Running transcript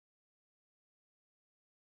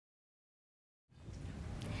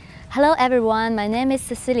Hello everyone, my name is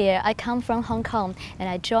Cecilia. I come from Hong Kong and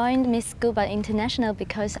I joined Miss Scuba International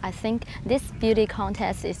because I think this beauty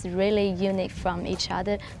contest is really unique from each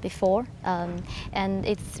other before, and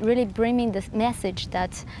it's really bringing the message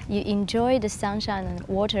that you enjoy the sunshine and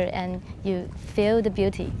water and you feel the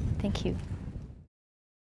beauty. Thank you.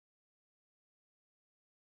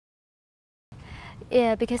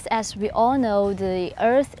 Yeah, because as we all know, the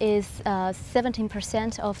Earth is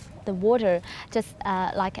 17% of the water, just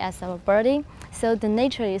like as our body. So the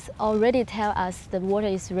nature is already tell us the water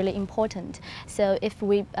is really important. So if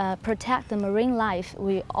we protect the marine life,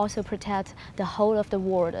 we also protect the whole of the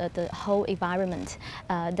world, the whole environment.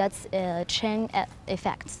 That's chain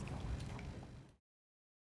effects.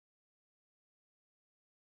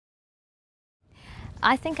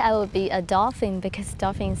 I think I will be a dolphin because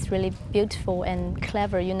dolphin is really beautiful and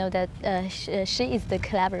clever. You know that she is the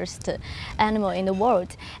cleverest animal in the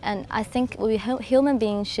world. And I think we human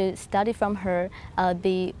beings should study from her,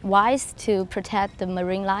 be wise to protect the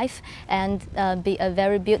marine life and be a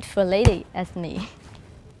very beautiful lady as me.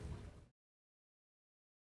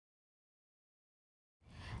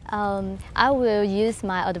 I will use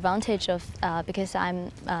my advantage of because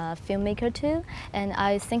I'm a filmmaker too, and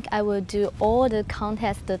I think I will do all the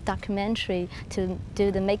contest, the documentary to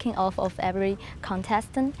do the making of every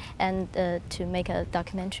contestant and to make a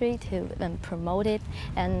documentary to promote it,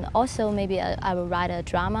 and also maybe I will write a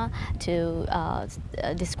drama to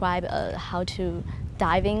describe how to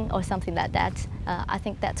diving or something like that. I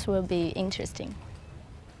think that will be interesting.